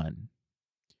is done.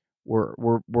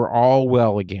 We're all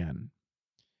well again.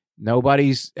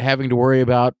 Nobody's having to worry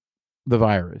about the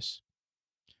virus.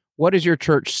 What is your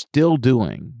church still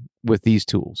doing with these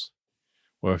tools?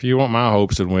 Well, if you want my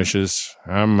hopes and wishes,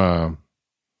 I'm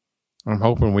I'm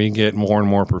hoping we get more and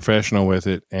more professional with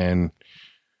it. And,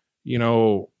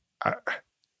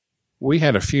 we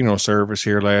had a funeral service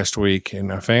here last week,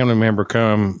 and a family member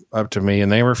come up to me,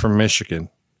 and they were from Michigan.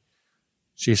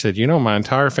 She said, my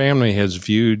entire family has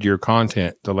viewed your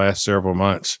content the last several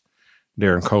months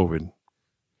during COVID.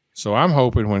 So I'm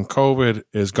hoping when COVID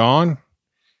is gone,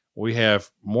 we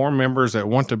have more members that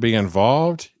want to be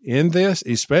involved in this,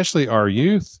 especially our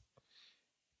youth,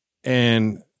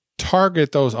 and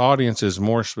target those audiences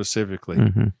more specifically.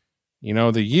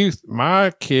 Mm-hmm. The youth, my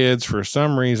kids, for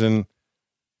some reason,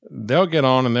 they'll get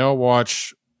on and they'll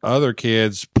watch other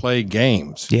kids play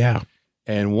games. Yeah.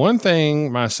 And one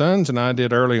thing my sons and I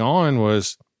did early on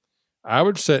was I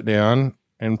would sit down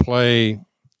and play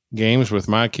games with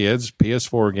my kids,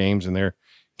 PS4 games in their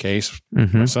case.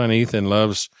 Mm-hmm. My son Ethan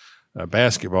loves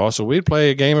basketball. So we'd play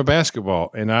a game of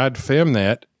basketball, and I'd film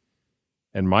that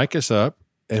and mic us up,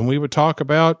 and we would talk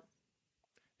about,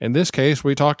 in this case,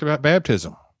 we talked about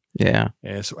baptism. Yeah.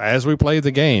 As we played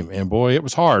the game, and boy, it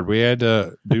was hard. We had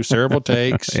to do several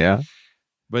takes. Yeah.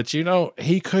 But,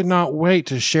 he could not wait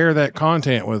to share that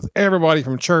content with everybody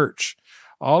from church,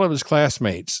 all of his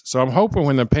classmates. So I'm hoping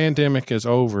when the pandemic is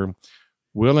over,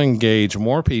 we'll engage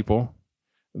more people.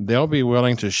 They'll be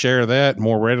willing to share that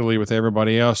more readily with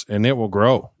everybody else, and it will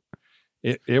grow.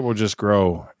 It will just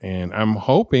grow. And I'm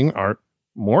hoping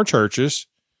more churches,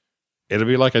 it'll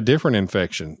be like a different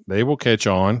infection. They will catch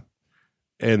on,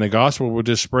 and the gospel will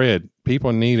just spread.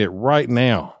 People need it right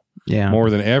now, more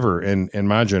than ever in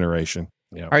my generation.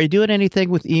 Yeah. Are you doing anything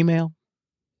with email?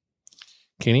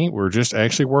 Kenny, we're just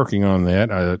actually working on that.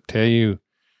 I tell you,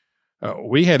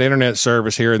 we had internet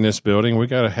service here in this building. We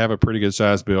got to have a pretty good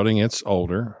sized building. It's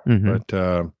older,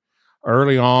 but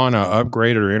early on, I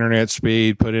upgraded our internet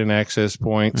speed, put in access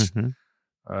points.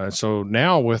 So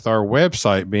now with our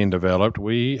website being developed,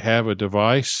 we have a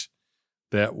device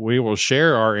that we will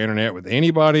share our internet with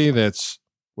anybody that's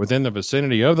within the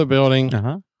vicinity of the building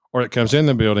or that comes in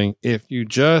the building. If you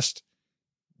just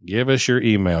give us your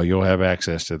email, you'll have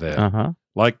access to that,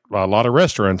 like a lot of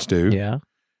restaurants do. Yeah.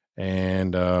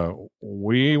 And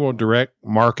we will direct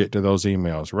market to those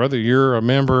emails, whether you're a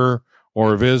member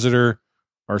or a visitor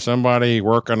or somebody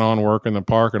working on work in the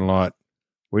parking lot.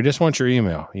 We just want your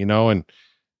email,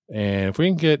 and if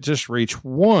we can just reach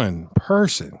one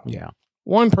person,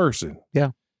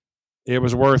 it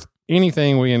was worth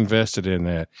anything we invested in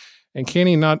that. And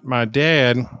Kenny, not my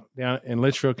dad down in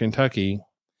Litchfield, Kentucky,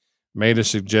 made a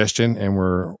suggestion, and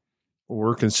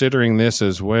we're considering this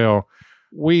as well.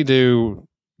 We do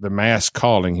the mass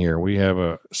calling here. We have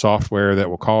a software that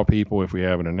will call people if we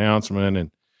have an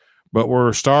announcement, but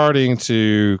we're starting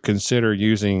to consider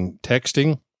using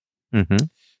texting.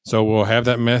 So we'll have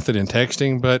that method in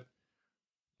texting, but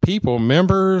people,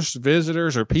 members,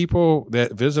 visitors, or people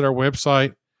that visit our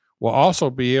website will also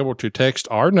be able to text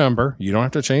our number. You don't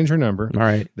have to change your number. All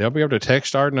right. They'll be able to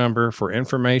text our number for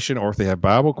information, or if they have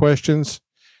Bible questions,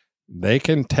 they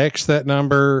can text that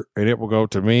number and it will go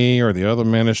to me or the other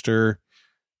minister,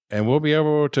 and we'll be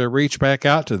able to reach back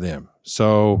out to them.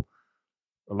 So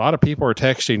a lot of people are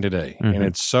texting today,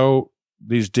 and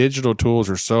these digital tools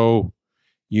are so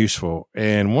useful.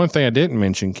 And one thing I didn't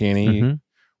mention, Kenny,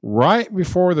 right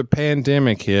before the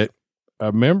pandemic hit,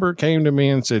 a member came to me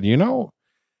and said,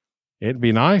 it'd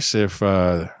be nice if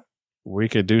we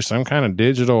could do some kind of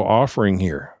digital offering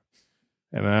here.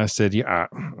 And I said,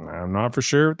 I'm not for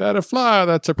sure if that'll fly.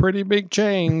 That's a pretty big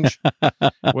change.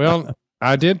 Well,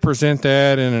 I did present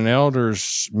that in an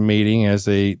elders meeting as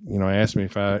they, asked me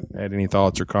if I had any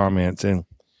thoughts or comments, and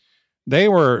they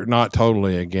were not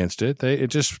totally against it. It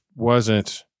just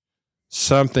wasn't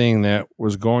something that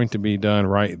was going to be done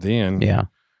right then. Yeah.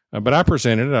 But I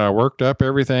presented it. I worked up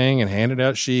everything and handed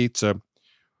out sheets of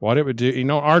what it would do.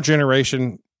 Our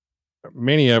generation,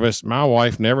 many of us, my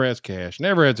wife never has cash,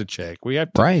 never has a check. We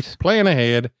have to plan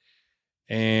ahead.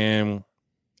 And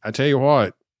I tell you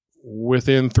what,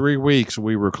 within 3 weeks,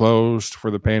 we were closed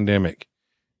for the pandemic.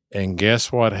 And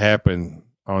guess what happened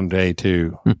on day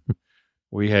 2?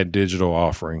 We had digital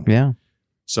offering. Yeah.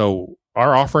 So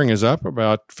our offering is up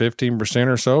about 15%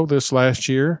 or so this last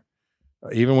year,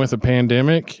 even with the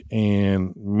pandemic.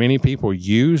 And many people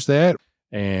use that.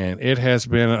 And it has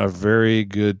been a very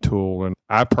good tool. And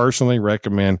I personally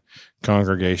recommend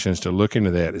congregations to look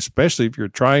into that, especially if you're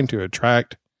trying to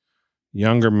attract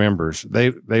younger members.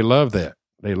 They love that.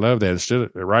 They love that. Instead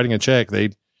of writing a check, they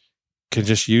can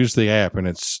just use the app, and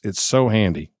it's so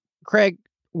handy. Craig,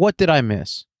 what did I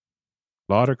miss?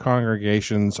 A lot of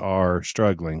congregations are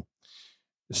struggling.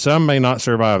 Some may not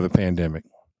survive the pandemic.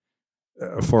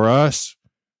 For us,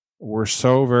 we're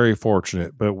so very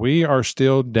fortunate, but we are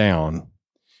still down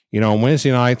On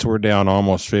Wednesday nights, we're down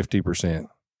almost 50%.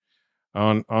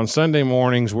 On Sunday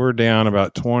mornings, we're down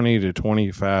about 20 to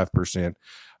 25%.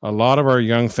 A lot of our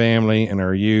young family and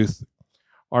our youth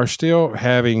are still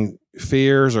having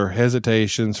fears or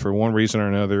hesitations for one reason or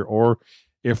another, or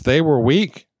if they were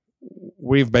weak,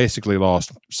 we've basically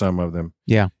lost some of them.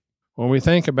 Yeah. When we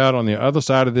think about on the other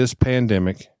side of this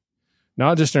pandemic,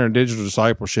 not just in our digital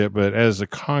discipleship, but as a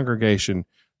congregation,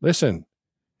 listen,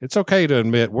 it's okay to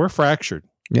admit we're fractured.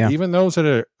 Yeah. Even those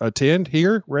that attend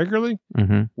here regularly,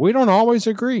 Mm-hmm. we don't always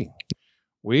agree.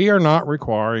 We are not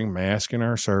requiring masks in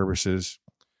our services.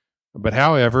 But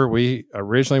however, we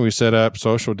originally set up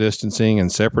social distancing in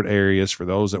separate areas for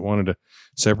those that wanted to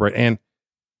separate.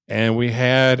 And we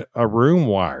had a room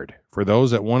wired for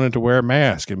those that wanted to wear a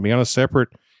mask and be on a separate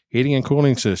heating and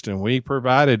cooling system. We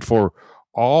provided for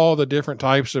all the different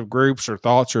types of groups or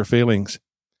thoughts or feelings.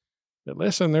 But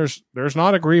listen, there's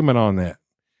not agreement on that.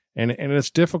 And it's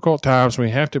difficult times. We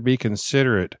have to be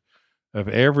considerate of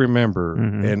every member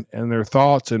Mm-hmm. and their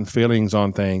thoughts and feelings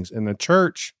on things. In the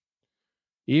church,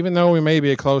 even though we may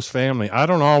be a close family, I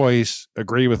don't always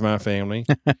agree with my family.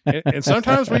 and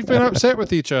sometimes we've been upset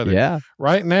with each other. Yeah.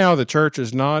 Right now, the church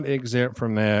is not exempt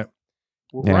from that.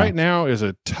 Yeah. Right now is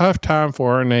a tough time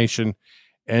for our nation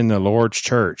and the Lord's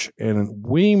church. And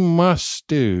we must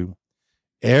do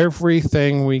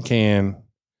everything we can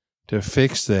to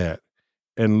fix that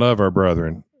and love our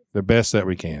brethren the best that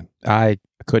we can. I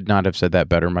could not have said that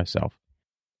better myself.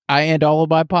 I end all of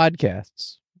my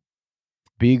podcasts.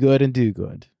 Be good and do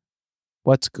good.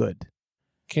 What's good?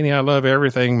 Kenny, I love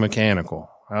everything mechanical.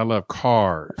 I love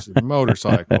cars and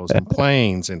motorcycles and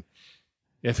planes. And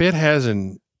if it has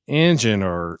an engine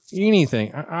or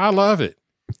anything, I love it.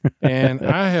 And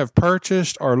I have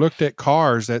purchased or looked at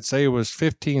cars that say it was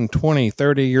 15, 20,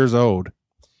 30 years old,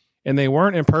 and they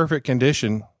weren't in perfect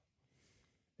condition.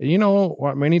 You know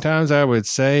what? Many times I would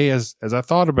say, as I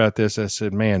thought about this, I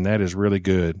said, man, that is really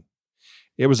good.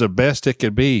 It was the best it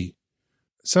could be.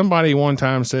 Somebody one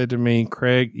time said to me,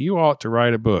 Craig, you ought to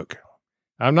write a book.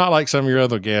 I'm not like some of your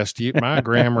other guests. My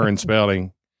grammar and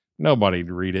spelling,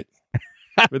 nobody'd read it.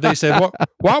 But they said,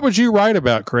 what would you write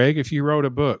about, Craig, if you wrote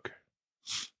a book?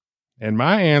 And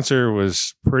my answer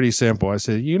was pretty simple. I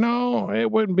said,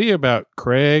 it wouldn't be about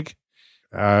Craig.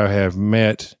 I have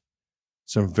met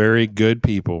some very good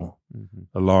people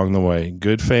along the way.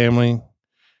 Good family,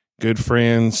 good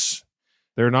friends.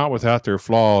 They're not without their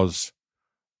flaws,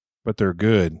 but they're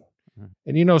good.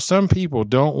 And some people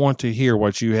don't want to hear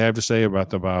what you have to say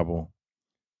about the Bible.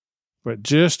 But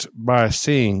just by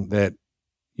seeing that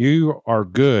you are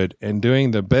good and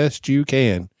doing the best you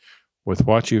can with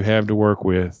what you have to work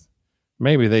with,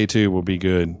 maybe they too will be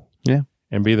good. Yeah.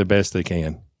 And be the best they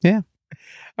can. Yeah.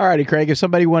 All righty, Craig. If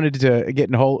somebody wanted to get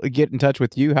in touch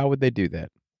with you, how would they do that?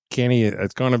 Kenny,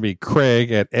 it's going to be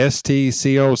Craig at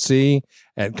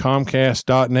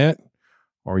stcoc@comcast.net,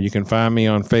 or you can find me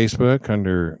on Facebook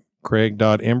under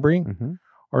Craig.Embry,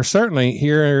 or certainly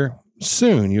here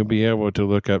soon you'll be able to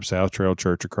look up South Trail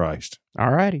Church of Christ.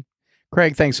 All righty.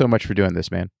 Craig, thanks so much for doing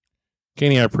this, man.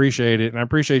 Kenny, I appreciate it, and I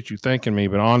appreciate you thanking me,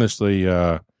 but honestly,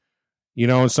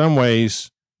 in some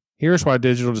ways, here's why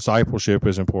digital discipleship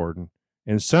is important.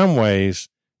 In some ways,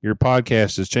 your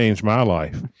podcast has changed my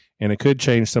life, and it could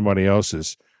change somebody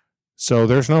else's. So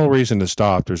there's no reason to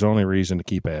stop. There's only reason to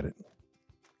keep at it.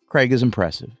 Craig is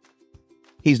impressive.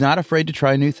 He's not afraid to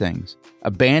try new things,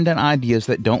 abandon ideas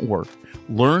that don't work,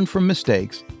 learn from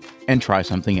mistakes, and try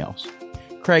something else.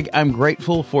 Craig, I'm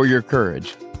grateful for your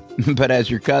courage, but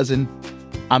as your cousin,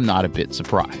 I'm not a bit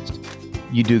surprised.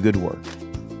 You do good work.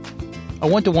 I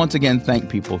want to once again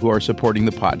thank people who are supporting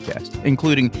the podcast,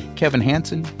 including Kevin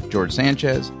Hansen, George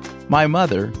Sanchez, my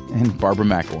mother, and Barbara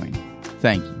McElwain.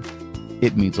 Thank you.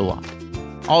 It means a lot.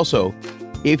 Also,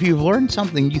 if you've learned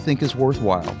something you think is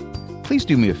worthwhile, please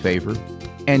do me a favor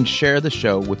and share the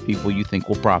show with people you think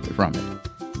will profit from it.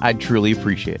 I'd truly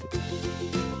appreciate it.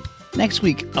 Next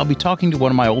week, I'll be talking to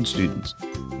one of my old students,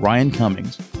 Ryan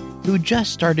Cummings, who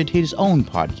just started his own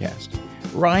podcast.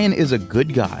 Ryan is a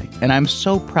good guy, and I'm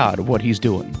so proud of what he's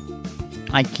doing.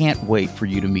 I can't wait for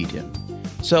you to meet him.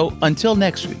 So until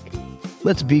next week,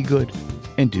 let's be good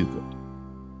and do good.